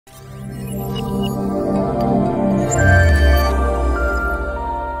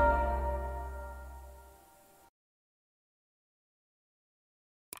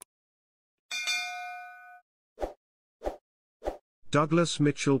Douglas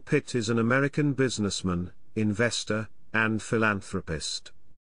Mitchell Pitt is an American businessman, investor, and philanthropist.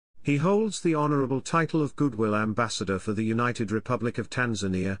 He holds the honorable title of Goodwill Ambassador for the United Republic of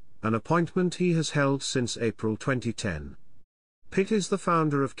Tanzania, an appointment he has held since April 2010. Pitt is the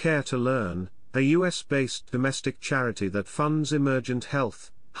founder of Care to Learn, a US-based domestic charity that funds emergent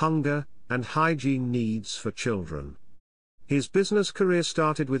health, hunger, and hygiene needs for children. His business career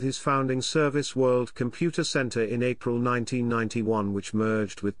started with his founding ServiceWorld Computer Center in April 1991, which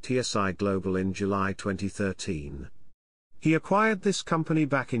merged with TSI Global in July 2013. He acquired this company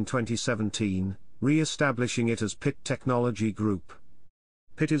back in 2017, re-establishing it as Pitt Technology Group.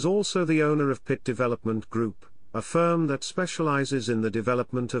 Pitt is also the owner of Pitt Development Group, a firm that specializes in the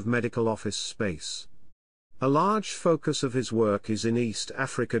development of medical office space. A large focus of his work is in East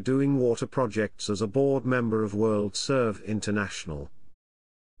Africa, doing water projects as a board member of WorldServe International.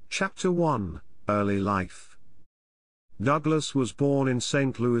 Chapter 1: Early Life. Douglas was born in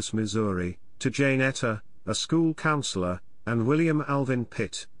St. Louis, Missouri, to Jane Etta, a school counselor, and William Alvin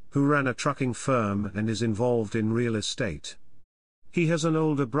Pitt, who ran a trucking firm and is involved in real estate. He has an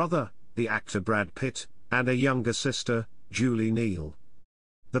older brother, the actor Brad Pitt, and a younger sister, Julie Neal.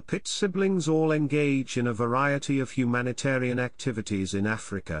 The Pitt siblings all engage in a variety of humanitarian activities in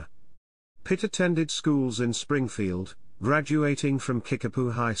Africa. Pitt attended schools in Springfield, graduating from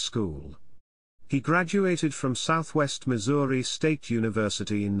Kickapoo High School. He graduated from Southwest Missouri State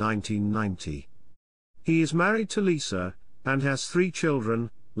University in 1990. He is married to Lisa, and has 3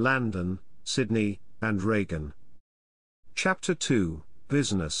 children, Landon, Sydney, and Reagan. Chapter 2: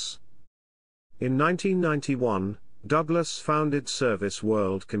 Business. In 1991, Douglas founded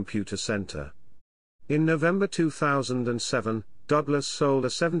ServiceWorld Computer Center. In November 2007, Douglas sold a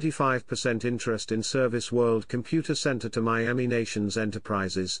 75% interest in ServiceWorld Computer Center to Miami Nations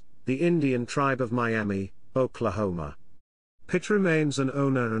Enterprises, the Indian tribe of Miami, Oklahoma. Pitt remains an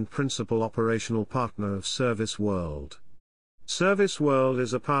owner and principal operational partner of ServiceWorld. ServiceWorld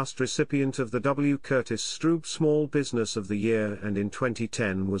is a past recipient of the W. Curtis Strube Small Business of the Year and in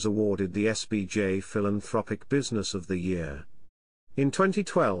 2010 was awarded the SBJ Philanthropic Business of the Year. In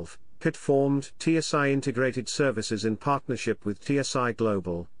 2012, Pitt formed TSI Integrated Services in partnership with TSI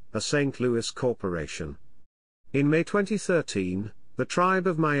Global, a St. Louis corporation. In May 2013, the Tribe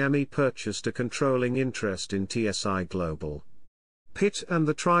of Miami purchased a controlling interest in TSI Global. Pitt and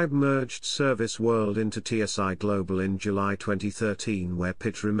the tribe merged ServiceWorld into TSI Global in July 2013, where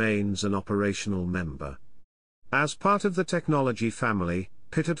Pitt remains an operational member. As part of the technology family,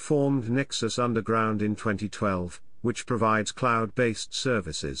 Pitt had formed Nexus Underground in 2012, which provides cloud-based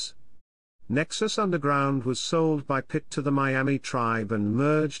services. Nexus Underground was sold by Pitt to the Miami tribe and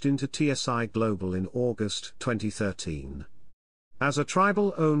merged into TSI Global in August 2013. As a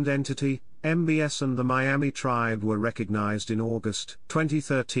tribal-owned entity, MBS and the Miami tribe were recognized in August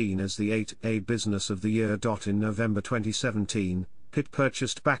 2013 as the 8A Business of the Year. In November 2017, Pitt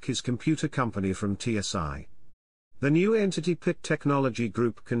purchased back his computer company from TSI. The new entity Pitt Technology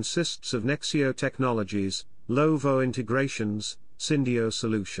Group consists of Nexio Technologies, Lovo Integrations, Syndio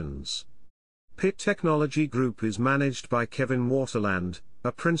Solutions. Pitt Technology Group is managed by Kevin Waterland,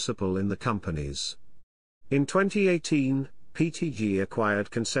 a principal in the companies. In 2018, PTG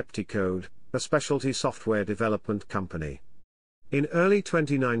acquired Concepticode, a specialty software development company. In early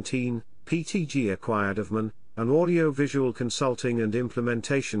 2019, PTG acquired Avman, an audio-visual consulting and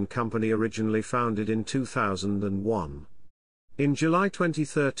implementation company originally founded in 2001. In July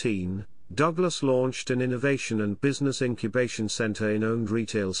 2013, Douglas launched an innovation and business incubation center in owned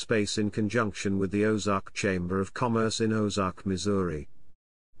retail space in conjunction with the Ozark Chamber of Commerce in Ozark, Missouri.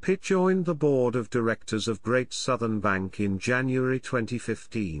 Pitt joined the board of directors of Great Southern Bank in January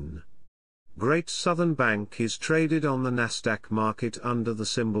 2015. Great Southern Bank is traded on the Nasdaq market under the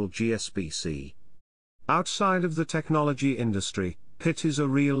symbol GSBC. Outside of the technology industry, Pitt is a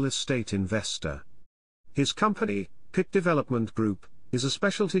real estate investor. His company, Pitt Development Group, is a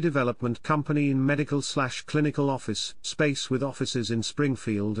specialty development company in medical/clinical office space with offices in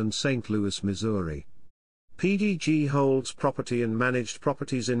Springfield and St. Louis, Missouri. PDG holds property and managed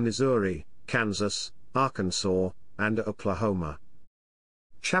properties in Missouri, Kansas, Arkansas, and Oklahoma.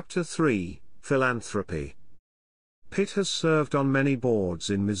 Chapter 3: Philanthropy. Pitt has served on many boards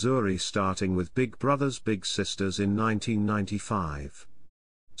in Missouri, starting with Big Brothers Big Sisters in 1995.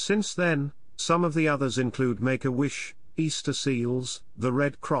 Since then, some of the others include Make-A-Wish, Easter Seals, the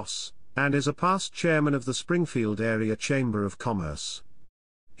Red Cross, and is a past chairman of the Springfield Area Chamber of Commerce.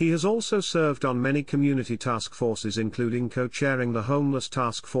 He has also served on many community task forces, including co-chairing the Homeless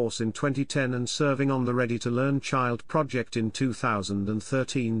Task Force in 2010 and serving on the Ready to Learn Child Project in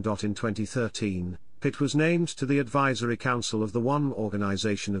 2013. In 2013, Pitt was named to the Advisory Council of the One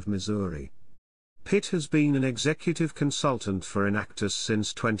Organization of Missouri. Pitt has been an executive consultant for Enactus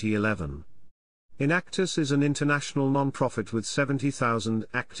since 2011. Enactus is an international non-profit with 70,000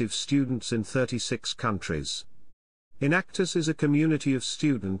 active students in 36 countries. Enactus is a community of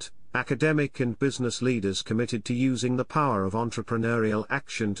student, academic and business leaders committed to using the power of entrepreneurial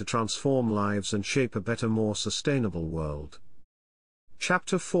action to transform lives and shape a better, more sustainable world.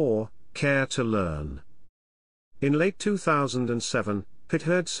 Chapter 4, Care to Learn. In late 2007, Pitt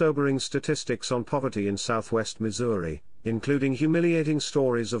heard sobering statistics on poverty in southwest Missouri, including humiliating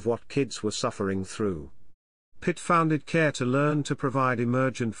stories of what kids were suffering through. Pitt founded Care to Learn to provide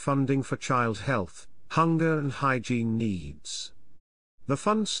emergent funding for child health, hunger and hygiene needs. The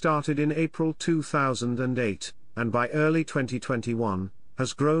fund started in April 2008, and by early 2021,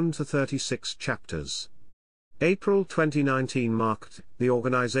 has grown to 36 chapters. April 2019 marked the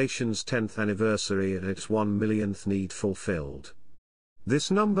organization's 10th anniversary and its 1 millionth need fulfilled. This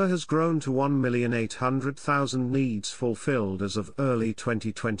number has grown to 1,800,000 needs fulfilled as of early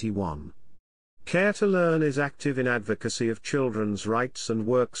 2021. Care to Learn is active in advocacy of children's rights and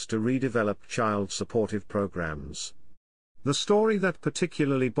works to redevelop child supportive programs. The story that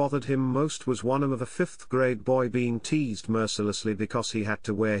particularly bothered him most was one of a 5th grade boy being teased mercilessly because he had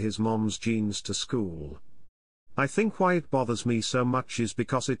to wear his mom's jeans to school. "I think why it bothers me so much is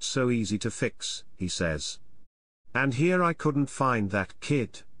because it's so easy to fix," he says. "And here I couldn't find that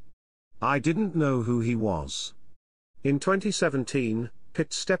kid. I didn't know who he was." In 2017,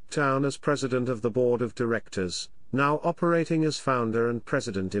 Pitt stepped down as president of the board of directors, now operating as founder and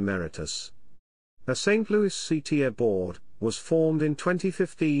president emeritus. A St. Louis CTA board was formed in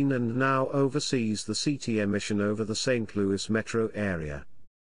 2015 and now oversees the CTA mission over the St. Louis metro area.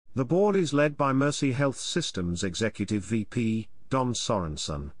 The board is led by Mercy Health Systems Executive VP, Don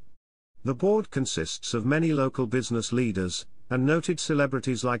Sorensen. The board consists of many local business leaders, and noted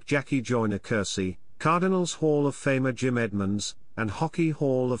celebrities like Jackie Joyner-Kersee, Cardinals Hall of Famer Jim Edmonds, and Hockey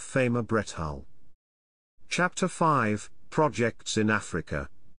Hall of Famer Brett Hull. Chapter 5, Projects in Africa.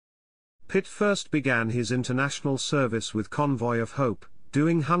 Pitt first began his international service with Convoy of Hope,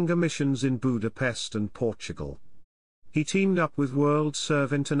 doing hunger missions in Budapest and Portugal. He teamed up with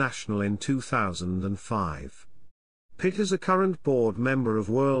WorldServe International in 2005. Pitt is a current board member of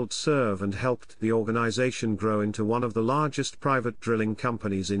WorldServe and helped the organization grow into one of the largest private drilling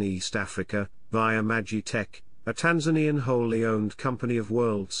companies in East Africa, via Magitech, a Tanzanian wholly owned company of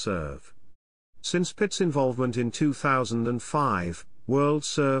WorldServe. Since Pitt's involvement in 2005,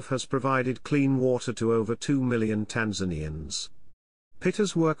 WorldServe has provided clean water to over 2 million Tanzanians. Pitt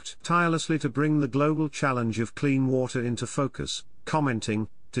has worked tirelessly to bring the global challenge of clean water into focus, commenting,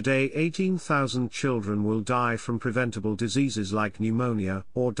 "Today 18,000 children will die from preventable diseases like pneumonia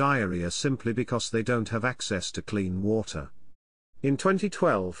or diarrhea simply because they don't have access to clean water." In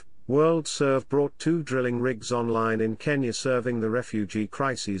 2012, WorldServe brought 2 drilling rigs online in Kenya serving the refugee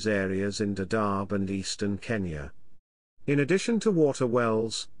crises areas in Dadaab and eastern Kenya. In addition to water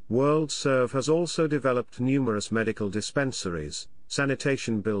wells, WorldServe has also developed numerous medical dispensaries,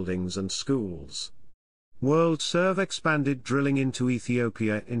 sanitation buildings and schools. WorldServe expanded drilling into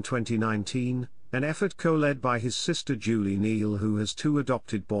Ethiopia in 2019, an effort co-led by his sister Julie Neal, who has 2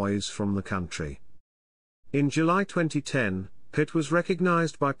 adopted boys from the country. In July 2010, Pitt was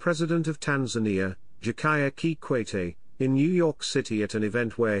recognized by President of Tanzania, Jakaya Kikwete, in New York City at an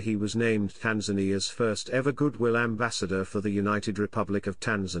event where he was named Tanzania's first ever Goodwill Ambassador for the United Republic of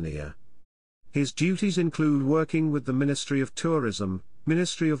Tanzania. His duties include working with the Ministry of Tourism,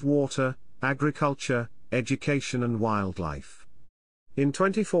 Ministry of Water, Agriculture, Education and Wildlife. In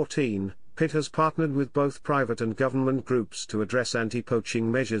 2014, Pitt has partnered with both private and government groups to address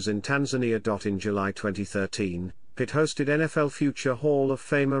anti-poaching measures in Tanzania. In July 2013, Pitt hosted NFL future Hall of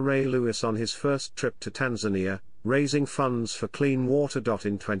Famer Ray Lewis on his first trip to Tanzania, raising funds for clean water.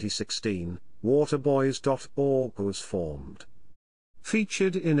 In 2016, waterboys.org was formed.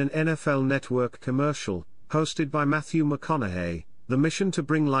 Featured in an NFL Network commercial, hosted by Matthew McConaughey, the mission to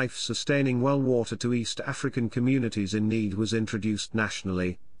bring life-sustaining well water to East African communities in need was introduced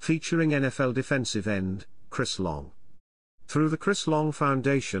nationally, featuring NFL defensive end, Chris Long. Through the Chris Long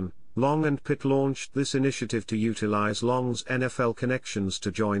Foundation, Long and Pitt launched this initiative to utilize Long's NFL connections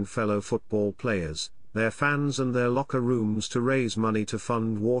to join fellow football players, their fans and their locker rooms to raise money to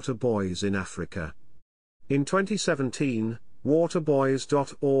fund Water Boys in Africa. In 2017,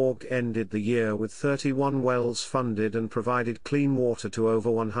 waterboys.org ended the year with 31 wells funded and provided clean water to over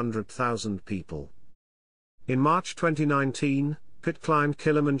 100,000 people. In March 2019, Pitt climbed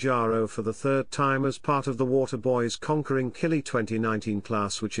Kilimanjaro for the third time as part of the Water Boys Conquering Kili 2019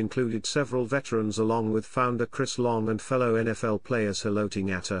 class, which included several veterans along with founder Chris Long and fellow NFL players Haloti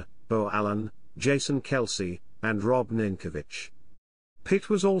Ngata, Bo Allen, Jason Kelsey, and Rob Ninkovich. Pitt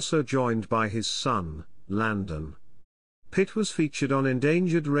was also joined by his son, Landon. Pitt was featured on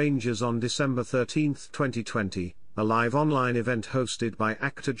Endangered Rangers on December 13, 2020, a live online event hosted by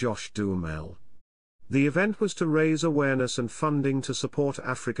actor Josh Duhamel. The event was to raise awareness and funding to support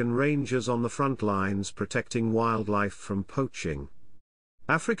African rangers on the front lines protecting wildlife from poaching.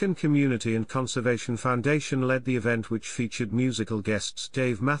 African Community and Conservation Foundation led the event, which featured musical guests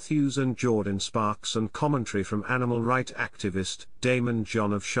Dave Matthews and Jordan Sparks and commentary from animal rights activist Damon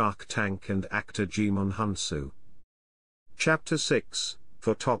John of Shark Tank and actor Jimon Hunsu. Chapter 6,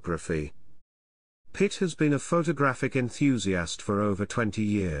 Photography. Pitt has been a photographic enthusiast for over 20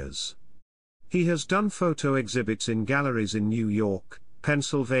 years. He has done photo exhibits in galleries in New York,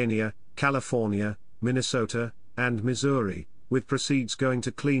 Pennsylvania, California, Minnesota, and Missouri, with proceeds going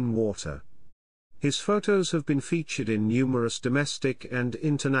to clean water. His photos have been featured in numerous domestic and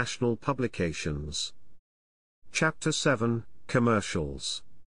international publications. Chapter 7, Commercials.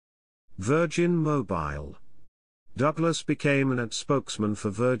 Virgin Mobile. Douglas became an ad spokesman for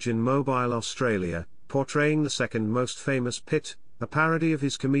Virgin Mobile Australia, portraying the second most famous Pitt, a parody of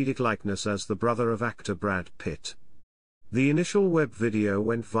his comedic likeness as the brother of actor Brad Pitt. The initial web video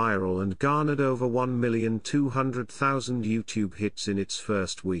went viral and garnered over 1,200,000 YouTube hits in its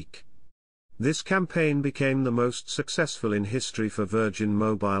first week. This campaign became the most successful in history for Virgin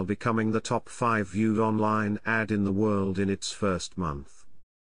Mobile, becoming the top 5 viewed online ad in the world in its first month.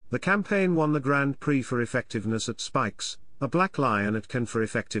 The campaign won the Grand Prix for Effectiveness at Spikes, a Black Lion at Cannes for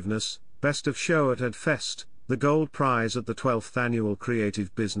Effectiveness, Best of Show at AdFest, the Gold Prize at the 12th Annual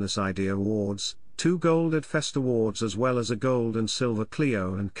Creative Business Idea Awards, 2 Gold AdFest Awards, as well as a Gold and Silver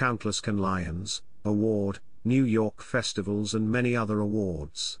Clio and countless Cannes Lions Award, New York festivals, and many other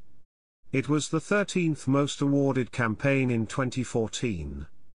awards. It was the 13th most awarded campaign in 2014.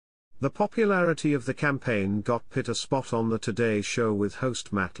 The popularity of the campaign got Pitt a spot on the Today Show with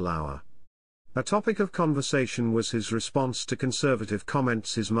host Matt Lauer. A topic of conversation was his response to conservative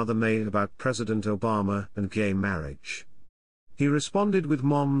comments his mother made about President Obama and gay marriage. He responded with,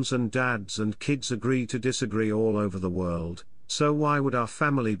 "Moms and dads and kids agree to disagree all over the world, so why would our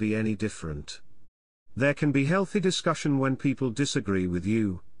family be any different? There can be healthy discussion when people disagree with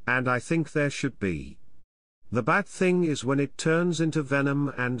you, and I think there should be. The bad thing is when it turns into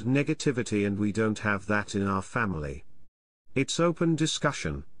venom and negativity, and we don't have that in our family. It's open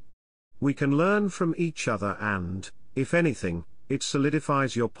discussion. We can learn from each other and, if anything, it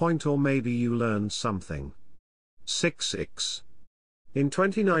solidifies your point, or maybe you learn something." 6-6. In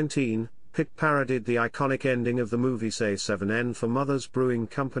 2019, Pitt parodied the iconic ending of the movie Say 7N for Mother's Brewing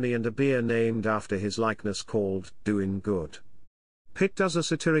Company and a beer named after his likeness called Doin' Good. Pitt does a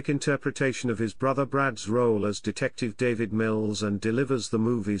satiric interpretation of his brother Brad's role as Detective David Mills and delivers the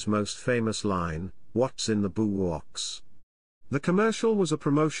movie's most famous line, "What's in the boo-box?" The commercial was a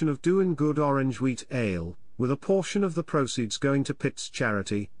promotion of Doin' Good Orange Wheat Ale, with a portion of the proceeds going to Pitt's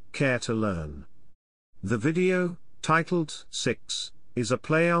charity, Care to Learn. The video, titled 6, is a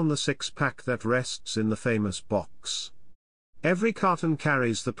play on the six-pack that rests in the famous box. Every carton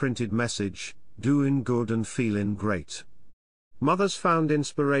carries the printed message, "Doin' good and feelin' great." Mothers found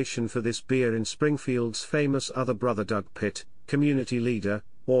inspiration for this beer in Springfield's famous other brother Doug Pitt, community leader,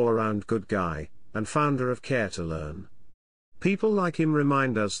 all-around good guy, and founder of Care to Learn. People like him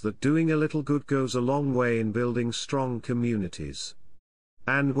remind us that doing a little good goes a long way in building strong communities.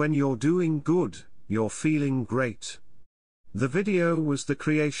 And when you're doing good, you're feeling great. The video was the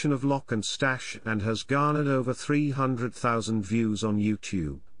creation of Lock and Stash and has garnered over 300,000 views on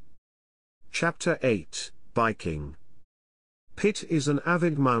YouTube. Chapter 8, Biking. Pitt is an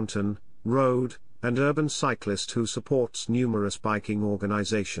avid mountain, road, and urban cyclist who supports numerous biking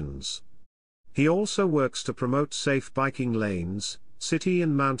organizations. He also works to promote safe biking lanes, city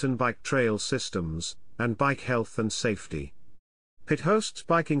and mountain bike trail systems, and bike health and safety. Pitt hosts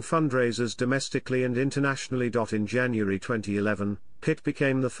biking fundraisers domestically and internationally. In January 2011, Pitt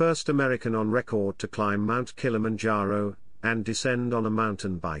became the first American on record to climb Mount Kilimanjaro and descend on a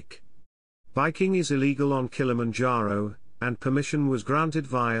mountain bike. Biking is illegal on Kilimanjaro, and permission was granted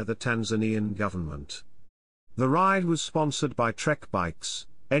via the Tanzanian government. The ride was sponsored by Trek Bikes,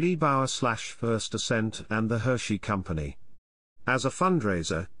 Eddie Bauer First Ascent, and the Hershey Company. As a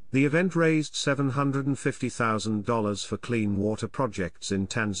fundraiser, the event raised $750,000 for clean water projects in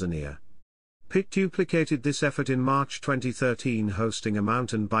Tanzania. Pitt duplicated this effort in March 2013, hosting a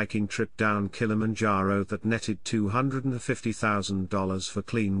mountain biking trip down Kilimanjaro that netted $250,000 for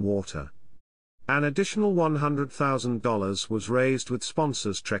clean water. An additional $100,000 was raised with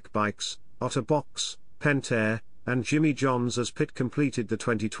sponsors Trek Bikes, Otterbox, Pentair, and Jimmy John's as Pitt completed the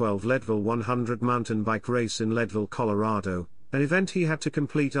 2012 Leadville 100 mountain bike race in Leadville, Colorado, an event he had to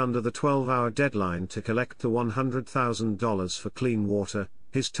complete under the 12-hour deadline to collect the $100,000 for clean water.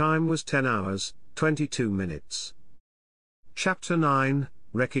 His time was 10 hours, 22 minutes. Chapter 9,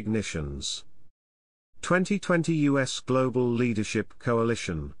 Recognitions. 2020 U.S. Global Leadership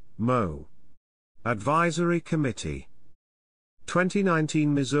Coalition, MO. Advisory Committee.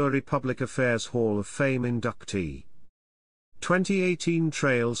 2019 Missouri Public Affairs Hall of Fame inductee. 2018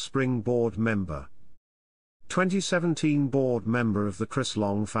 Trail Spring Board member. 2017 Board member of the Chris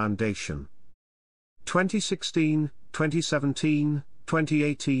Long Foundation. 2016, 2017,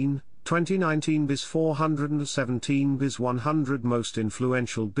 2018, 2019 BIS 417 BIS 100 Most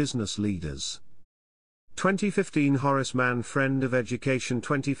Influential Business Leaders. 2015 Horace Mann Friend of Education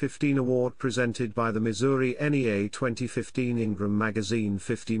 2015 Award presented by the Missouri NEA 2015 Ingram Magazine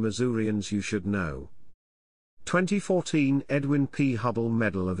 50 Missourians You Should Know. 2014 Edwin P. Hubble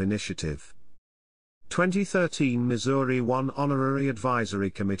Medal of Initiative. 2013 Missouri One Honorary Advisory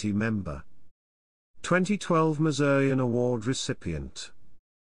Committee member. 2012 Missourian Award recipient.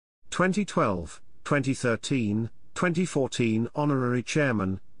 2012, 2013, 2014 Honorary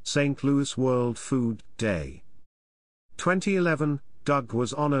Chairman, St. Louis World Food Day. 2011, Doug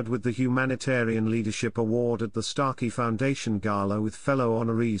was honored with the Humanitarian Leadership Award at the Starkey Foundation Gala with fellow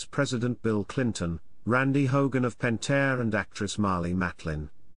honorees President Bill Clinton, Randy Hogan of Pentair and actress Marlee Matlin.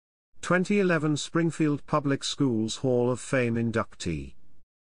 2011 Springfield Public Schools Hall of Fame inductee.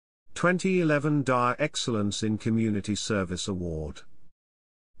 2011 DAR Excellence in Community Service Award.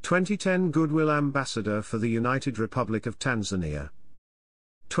 2010 Goodwill Ambassador for the United Republic of Tanzania.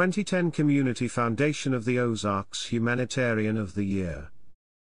 2010 Community Foundation of the Ozarks Humanitarian of the Year.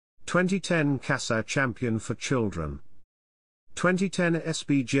 2010 CASA Champion for Children. 2010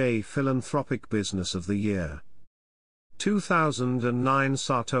 SBJ Philanthropic Business of the Year. 2009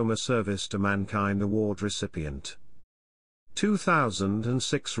 Sartoma Service to Mankind Award recipient.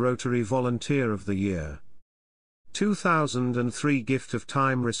 2006 Rotary Volunteer of the Year. 2003 Gift of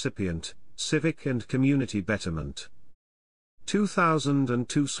Time recipient, Civic and Community Betterment.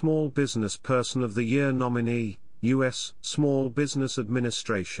 2002 Small Business Person of the Year nominee, U.S. Small Business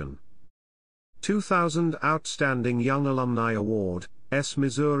Administration. 2000 Outstanding Young Alumni Award, S.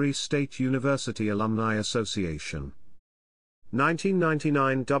 Missouri State University Alumni Association.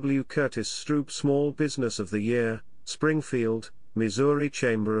 1999 W. Curtis Stroop Small Business of the Year, Springfield, Missouri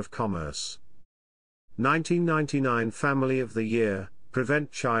Chamber of Commerce. 1999 Family of the Year,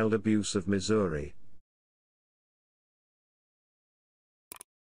 Prevent Child Abuse of Missouri.